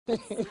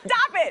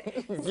Stop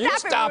it!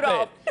 Stop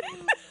Rudolph.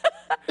 it.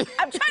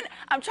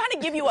 I'm trying to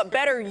give you a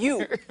better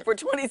you for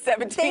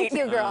 2017. Thank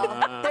you, girl.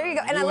 There you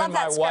go. And I love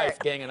that skirt. My wife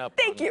ganging up.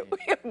 Thank you.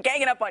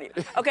 Ganging up on you.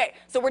 Okay,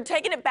 so we're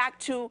taking it back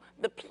to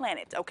the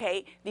planet,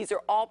 okay? These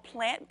are all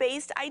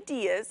plant-based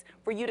ideas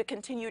for you to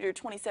continue your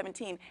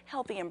 2017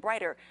 healthy and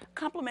brighter.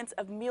 Compliments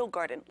of Meal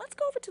Garden. Let's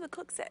go over to the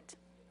cook set.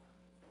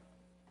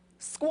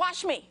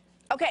 Squash me.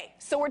 Okay,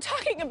 so we're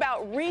talking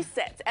about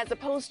resets as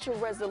opposed to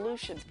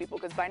resolutions, people,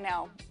 because by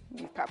now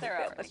you probably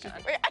failed. Let's just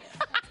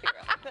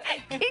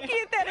Kiki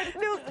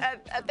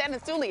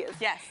Athanasoulias.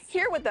 Yes.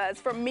 Here with us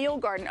from Meal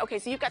Garden. Okay,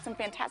 so you've got some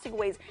fantastic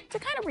ways to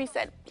kind of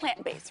reset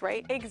plant-based,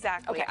 right?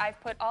 Exactly. Okay.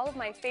 I've put all of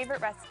my favorite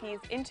recipes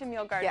into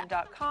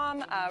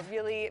mealgarden.com.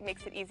 Really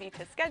makes it easy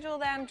to schedule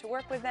them, to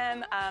work with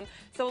them.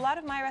 So a lot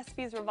of my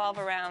recipes revolve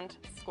around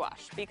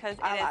squash because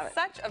it is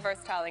such a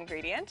versatile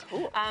ingredient.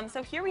 Cool.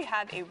 So here we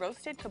have a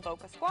roasted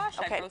kabocha squash.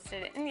 Okay. I've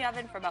roasted it in the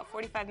oven for about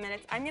 45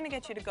 minutes. I'm going to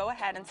get you to go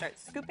ahead and start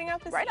scooping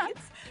out the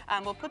seeds.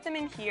 We'll put them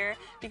in here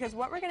because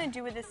what we're going to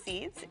do with the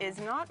seeds is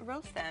not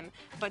roast them,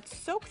 but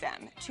soak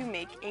them to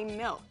make a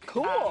milk.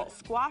 Cool.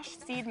 Squash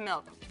seed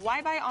milk.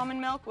 Why buy almond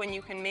milk when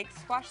you can make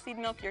squash seed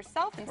milk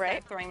yourself instead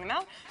of throwing them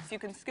out? So you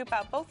can scoop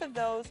out both of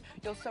those.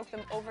 You'll soak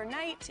them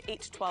overnight,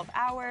 8 to 12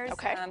 hours.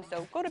 Okay.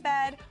 So go to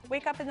bed,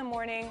 wake up in the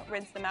morning,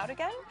 rinse them out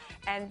again,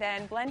 and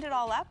then blend it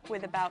all up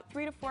with about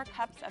 3 to 4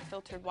 cups of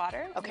filtered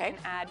water. Okay. You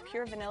can add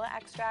pure vanilla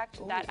extract.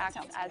 Ooh, that acts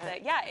as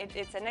a,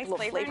 it's a nice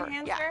flavor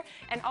enhancer,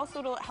 and also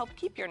it'll help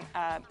keep your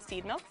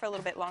seed milk for a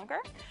little bit longer.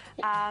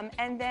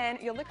 And then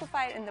you'll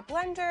liquefy it in the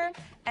blender,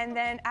 and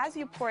then as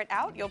you pour it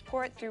out, you'll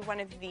pour it through one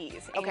of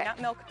these, a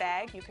nut milk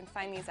bag. You can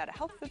find these at a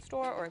health food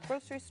store or a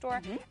grocery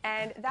store,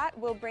 and that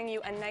will bring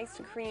you a nice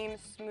cream,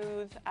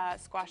 smooth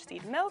squash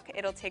seed milk.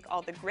 It'll take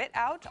all the grit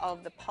out, all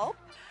of the pulp.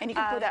 And you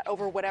can pour that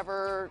over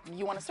whatever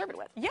you want to serve it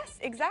with. Yes,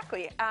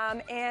 exactly.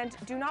 And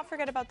do not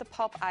forget about the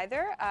pulp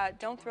either.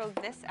 Don't throw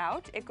this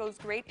out. It goes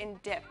great in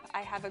dip.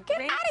 I have a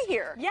Get out of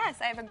here. Yes,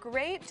 I have a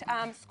great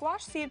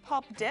squash seed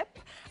pulp dip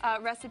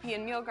recipe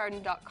in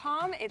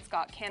mealgarden.com. It's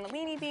got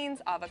cannellini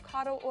beans,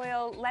 avocado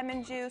oil,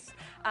 lemon juice.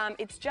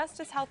 It's just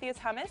as healthy as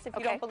hummus. If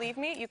you don't believe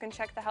me, you can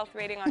check the health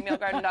rating on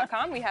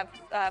mealgarden.com. We have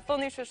full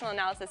nutritional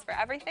analysis for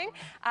everything.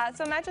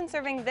 So imagine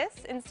serving this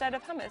instead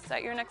of hummus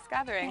at your next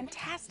gathering.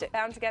 Fantastic.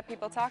 Bound to get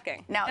people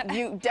talking. Now,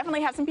 you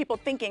definitely have some people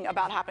thinking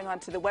about hopping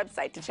onto the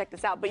website to check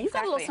this out, but you've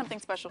got a little something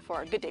special for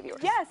our Good Day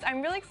viewers. Yes,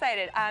 I'm really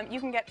excited. You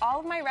can get all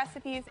of my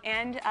recipes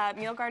and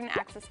Meal Garden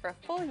access for a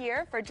full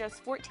year for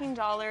just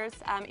 $14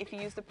 if you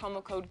use the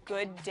promo code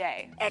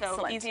GOODDAY. Excellent.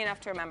 So easy enough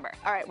to remember.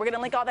 All right, we're going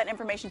to link all that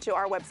information to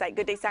our website,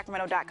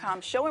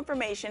 gooddaysacramento.com. Show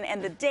information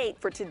and the date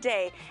for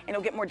today, and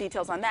you'll get more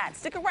details on that.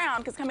 Stick around,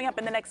 because coming up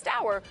in the next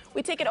hour,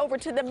 we take it over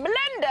to the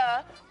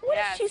blender. What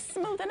is she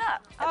smoothing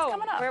up? That's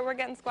coming up. We're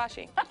getting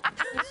squashy.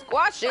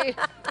 Squashy.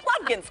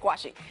 Love getting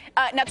squashy.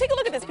 Now, take a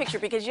look at this picture,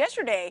 because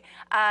yesterday,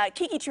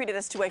 Kiki treated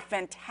us to a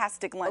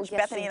fantastic lunch. Oh,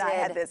 yes, Bethany and I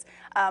had this.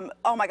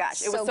 Oh, my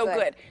gosh, it was so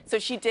good. So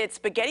she did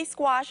spaghetti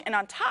squash, and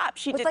on top,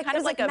 she did kind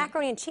of like a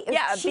macaroni and cheese.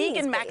 Yeah, a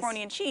vegan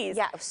macaroni and cheese.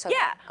 Yeah, it was so good.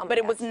 Oh but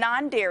it was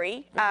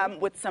non-dairy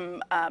with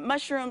some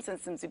mushrooms and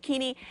some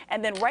zucchini.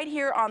 And then right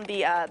here on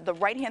the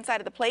right-hand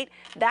side of the plate,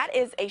 that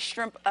is a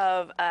shrimp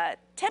of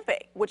tempeh,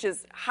 which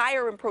is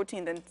higher in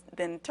protein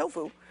than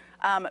tofu.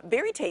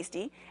 Very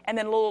tasty, and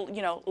then a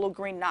little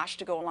green nosh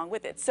to go along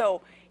with it.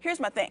 So here's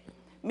my thing.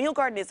 Meal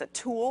Garden is a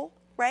tool,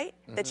 right,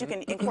 that you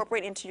can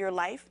incorporate into your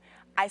life.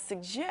 I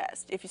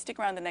suggest, if you stick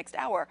around the next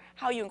hour,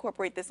 how you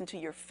incorporate this into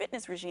your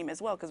fitness regime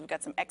as well, because we've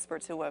got some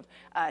experts who have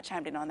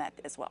chimed in on that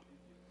as well.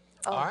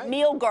 All right.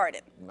 Meal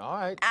Garden. All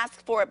right.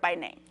 Ask for it by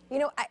name. You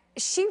know,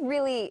 she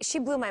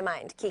blew my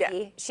mind,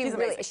 Kiki.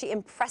 Yeah, she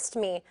impressed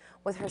me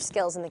with her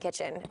skills in the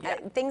kitchen.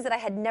 Things that I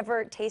had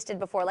never tasted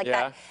before, like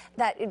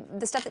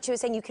the stuff that she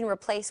was saying you can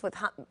replace with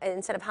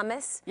instead of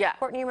hummus. Yeah.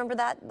 Courtney, you remember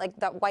that? Like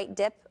that white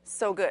dip?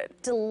 So good.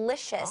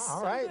 Delicious.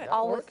 All right.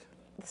 All with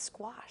the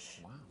squash.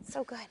 Wow.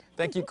 So good.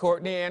 Thank you,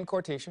 Courtney and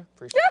Courtisha.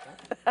 Appreciate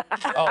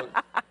that. Oh,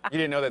 you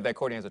didn't know that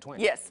Courtney has a twin?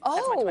 Yes.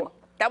 Oh.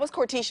 That was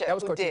Courtisha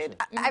who did.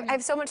 I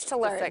have so much to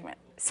learn. Segment.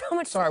 So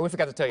much. Sorry, we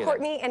forgot to tell you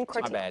Courtney that. and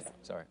Courtney. My bad.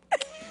 Sorry.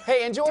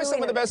 Hey, enjoy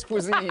some of the best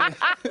cuisine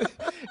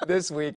this week.